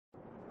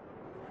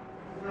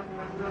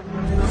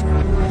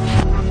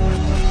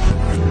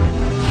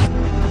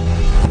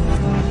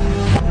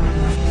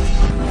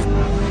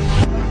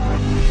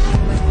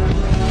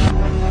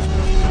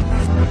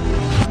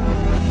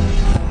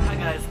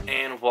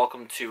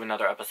Welcome to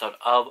another episode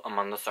of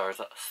Among the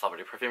Stars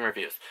Celebrity Perfume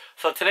Reviews.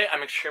 So today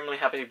I'm extremely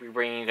happy to be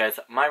bringing you guys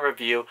my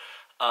review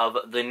of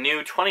the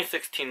new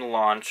 2016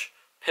 launch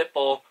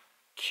Pitbull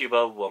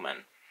Cuba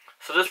Woman.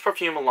 So this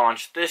perfume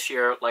launched this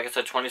year, like I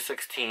said,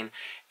 2016,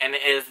 and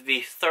it is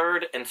the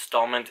third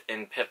installment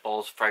in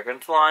Pitbull's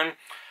fragrance line.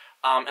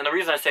 And the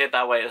reason I say it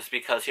that way is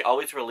because he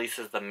always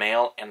releases the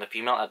male and the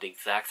female at the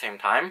exact same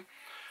time.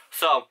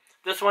 So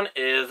this one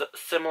is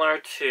similar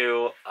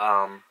to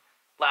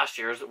last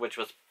year's, which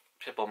was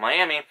Pitbull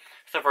Miami,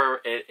 except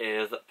for it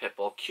is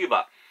Pitbull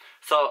Cuba.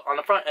 So on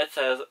the front it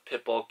says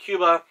Pitbull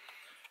Cuba,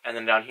 and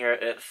then down here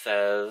it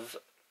says,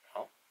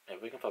 oh,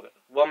 maybe we can focus,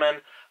 Woman,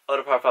 Eau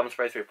de Parfum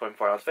Spray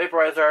 3.4 ounce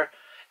vaporizer,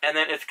 and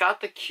then it's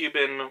got the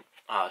Cuban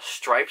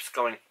stripes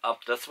going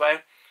up this way,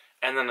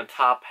 and then the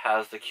top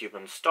has the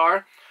Cuban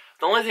star.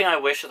 The only thing I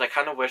wish is I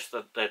kind of wish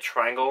that the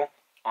triangle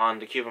on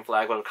the Cuban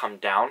flag would have come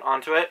down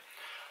onto it.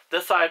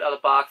 This side of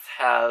the box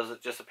has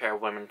just a pair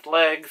of women's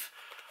legs.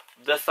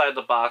 This side of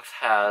the box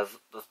has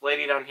this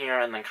lady down here,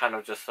 and then kind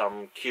of just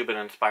some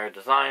Cuban-inspired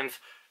designs,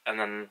 and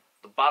then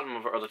the bottom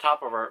of her, or the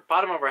top of her,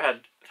 bottom of her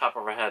head, top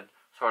of her head,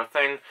 sort of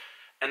thing,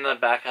 and the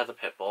back has a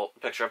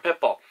picture of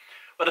Pitbull.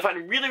 What I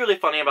find really, really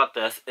funny about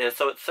this is,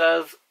 so it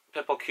says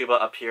Pitbull Cuba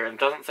up here, and it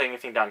doesn't say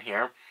anything down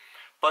here,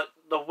 but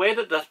the way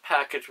that this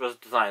package was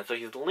designed, so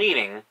he's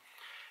leaning,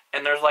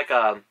 and there's like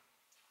a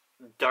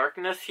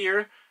darkness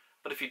here,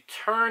 but if you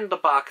turn the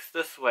box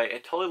this way,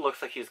 it totally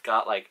looks like he's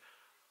got like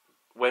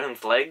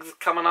women's legs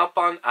coming up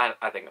on.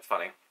 I think it's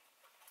funny.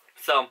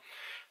 So,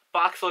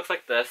 box looks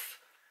like this.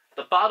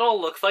 The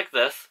bottle looks like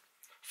this.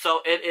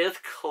 So it is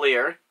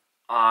clear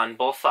on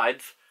both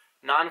sides,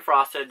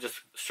 non-frosted,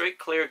 just straight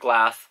clear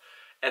glass.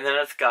 And then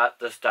it's got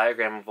this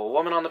diagram of a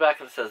woman on the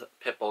back, and it says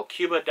Pitbull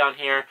Cuba down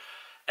here.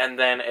 And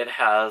then it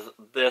has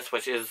this,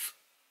 which is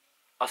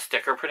a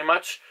sticker pretty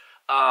much.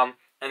 And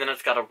then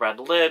it's got a red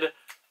lid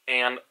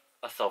and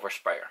a silver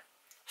sprayer.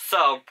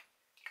 So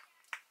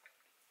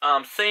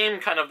same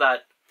kind of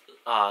that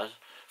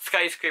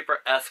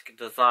skyscraper-esque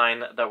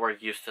design that we're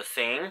used to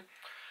seeing.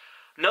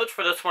 Notes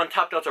for this one: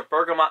 top notes are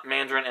bergamot,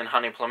 mandarin, and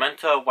honey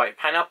pimento, white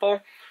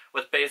pineapple,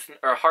 with base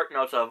or heart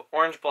notes of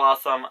orange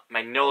blossom,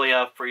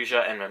 magnolia,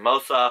 freesia, and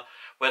mimosa,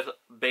 with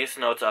base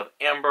notes of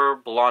amber,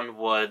 blonde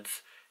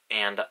woods,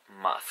 and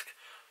musk.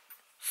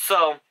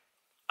 So,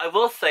 I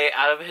will say,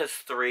 out of his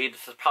three,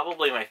 this is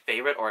probably my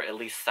favorite, or at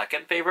least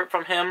second favorite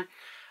from him.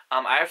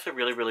 I actually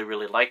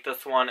really like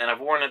this one, and I've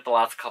worn it the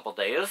last couple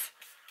days.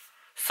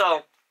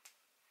 So,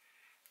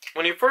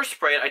 when you first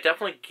spray it, I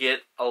definitely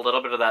get a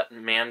little bit of that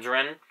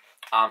mandarin.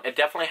 It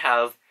definitely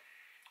has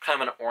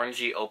kind of an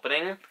orangey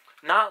opening.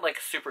 Not like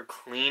super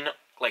clean,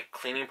 like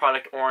cleaning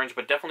product orange,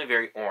 but definitely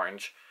very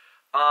orange.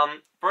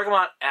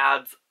 Bergamot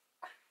adds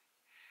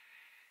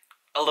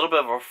a little bit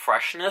of a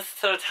freshness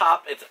to the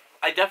top.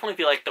 I definitely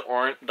feel like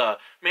the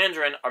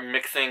mandarin are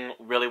mixing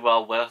really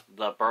well with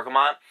the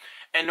bergamot.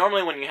 And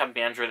normally when you have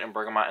mandarin and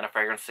bergamot in a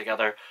fragrance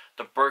together,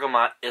 the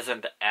bergamot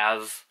isn't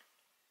as...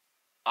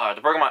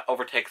 the bergamot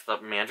overtakes the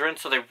mandarin,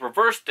 so they've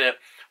reversed it,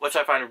 which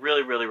I find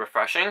really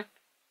refreshing.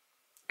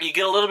 You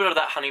get a little bit of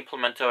that honey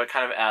pimento. It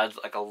kind of adds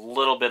like a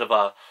little bit of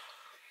a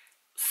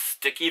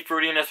sticky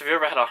fruitiness. If you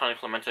ever had a honey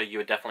pimento, you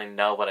would definitely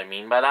know what I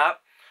mean by that.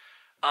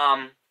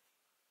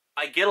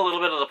 I get a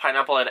little bit of the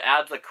pineapple. It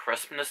adds a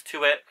crispness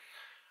to it.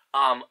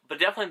 But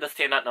definitely the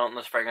standout note in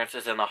this fragrance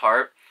is in the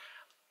heart.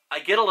 I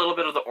get a little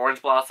bit of the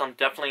orange blossom.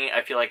 Definitely,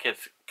 I feel like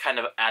it's kind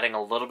of adding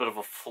a little bit of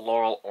a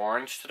floral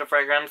orange to the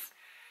fragrance.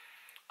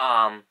 But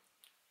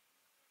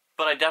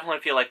I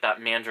definitely feel like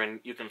that mandarin,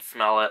 you can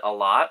smell it a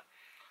lot.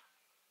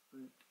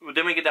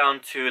 Then we get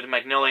down to the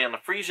magnolia and the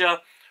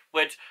freesia,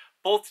 which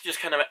both just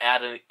kind of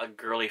add a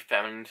girly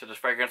feminine to this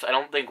fragrance. I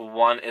don't think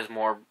one is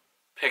more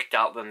picked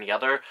out than the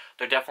other.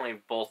 They're definitely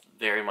both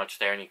very much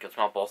there, and you can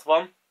smell both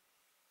of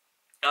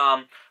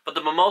them. But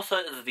the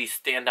mimosa is the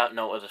standout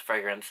note of this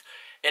fragrance.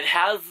 It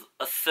has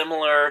a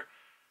similar,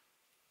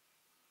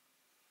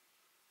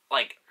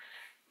 like,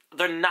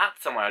 they're not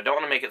similar. I don't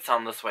want to make it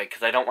sound this way,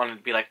 because I don't want it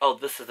to be like, oh,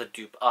 this is a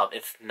dupe of.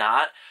 It's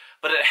not.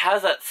 But it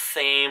has that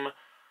same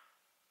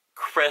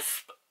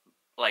crisp,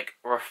 like,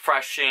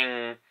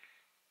 refreshing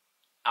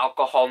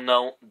alcohol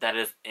note that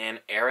is in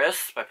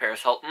Eris by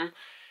Paris Hilton.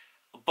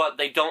 But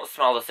they don't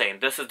smell the same.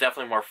 This is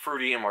definitely more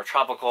fruity and more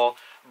tropical.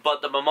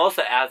 But the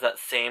mimosa adds that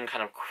same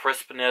kind of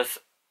crispness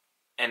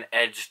and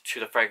edge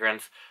to the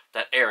fragrance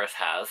that Eris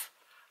has.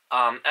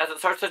 As it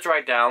starts to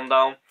dry down,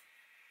 though,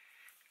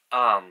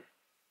 I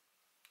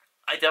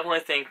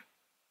definitely think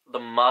the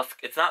musk,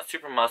 it's not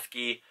super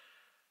musky,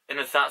 and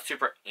it's not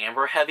super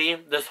amber heavy.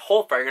 This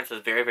whole fragrance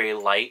is very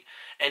light,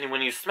 and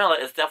when you smell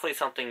it, it's definitely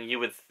something you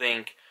would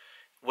think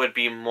would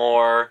be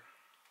more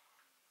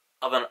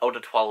of an eau de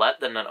toilette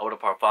than an eau de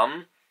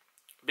parfum,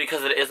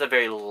 because it is a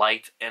very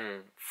light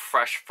and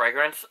fresh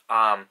fragrance,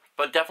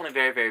 but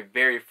definitely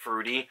very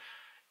fruity.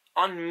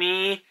 On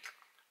me,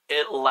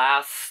 it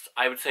lasts,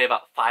 I would say,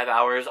 about 5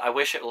 hours. I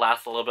wish it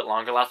lasts a little bit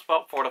longer. It lasts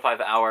about 4 to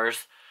 5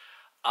 hours.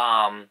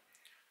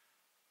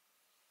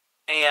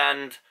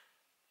 And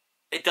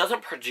it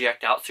doesn't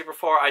project out super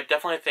far. I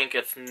definitely think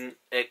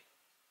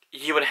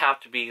you would have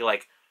to be,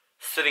 like,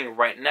 sitting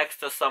right next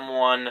to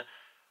someone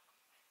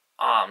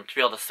to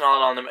be able to smell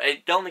it on them.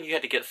 I don't think you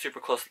had to get super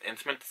close and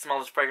intimate to smell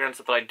this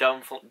fragrance, but I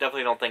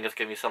definitely don't think it's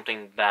going to be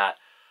something that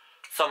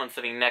someone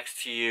sitting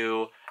next to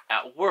you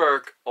at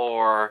work,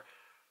 or,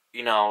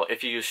 you know,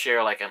 if you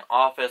share, like, an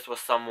office with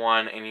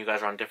someone and you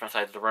guys are on different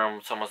sides of the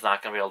room, someone's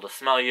not going to be able to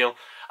smell you.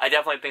 I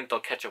definitely think they'll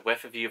catch a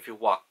whiff of you if you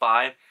walk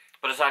by,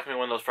 but it's not going to be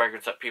one of those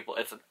fragrances that people,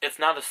 it's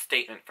not a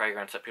statement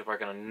fragrance that people are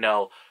going to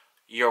know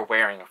you're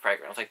wearing a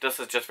fragrance. Like, this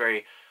is just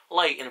very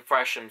light and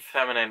fresh and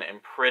feminine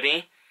and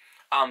pretty.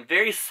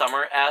 Very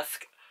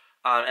summer-esque,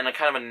 and a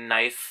kind of a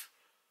nice,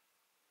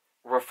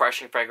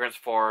 refreshing fragrance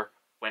for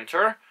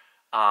winter.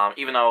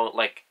 Even though,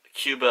 like,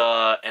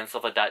 Cuba and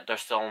stuff like that, they're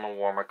still in a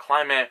warmer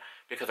climate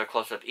because they're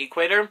closer to the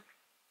equator.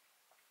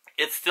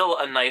 It's still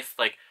a nice,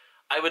 like,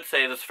 I would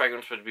say this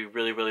fragrance would be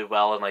really, really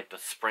well in, like, the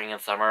spring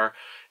and summer,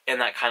 in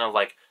that kind of,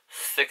 like,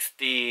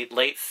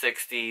 late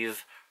 60s,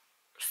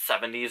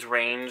 70s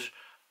range.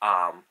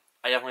 I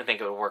definitely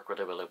think it would work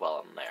really, really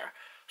well in there.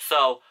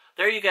 So,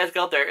 there you guys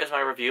go. There is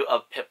my review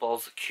of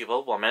Pitbull's Cuba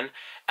Woman.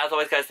 As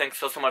always, guys, thanks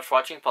so much for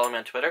watching. Follow me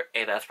on Twitter,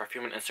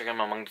 Perfume, and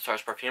Instagram, Among the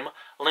Stars Perfume.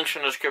 Links are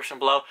in the description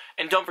below.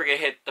 And don't forget,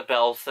 hit the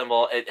bell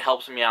symbol. It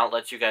helps me out,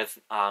 lets you guys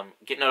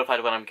get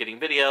notified when I'm getting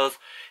videos.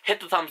 Hit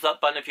the thumbs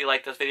up button if you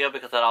like this video,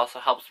 because that also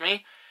helps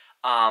me.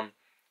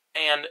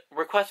 And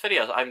request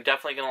videos. I'm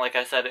definitely going to, like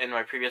I said in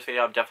my previous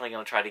video, I'm definitely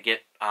going to try to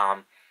get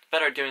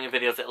better at doing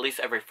videos at least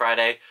every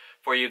Friday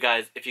for you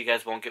guys. If you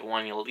guys won't get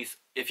one,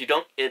 if you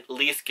don't at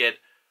least get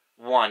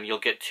one, you'll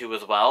get two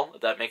as well,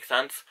 if that makes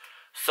sense.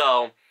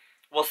 So,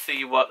 we'll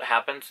see what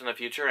happens in the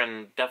future,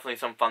 and definitely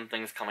some fun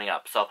things coming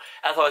up. So,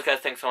 as always, guys,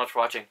 thanks so much for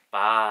watching.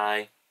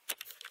 Bye.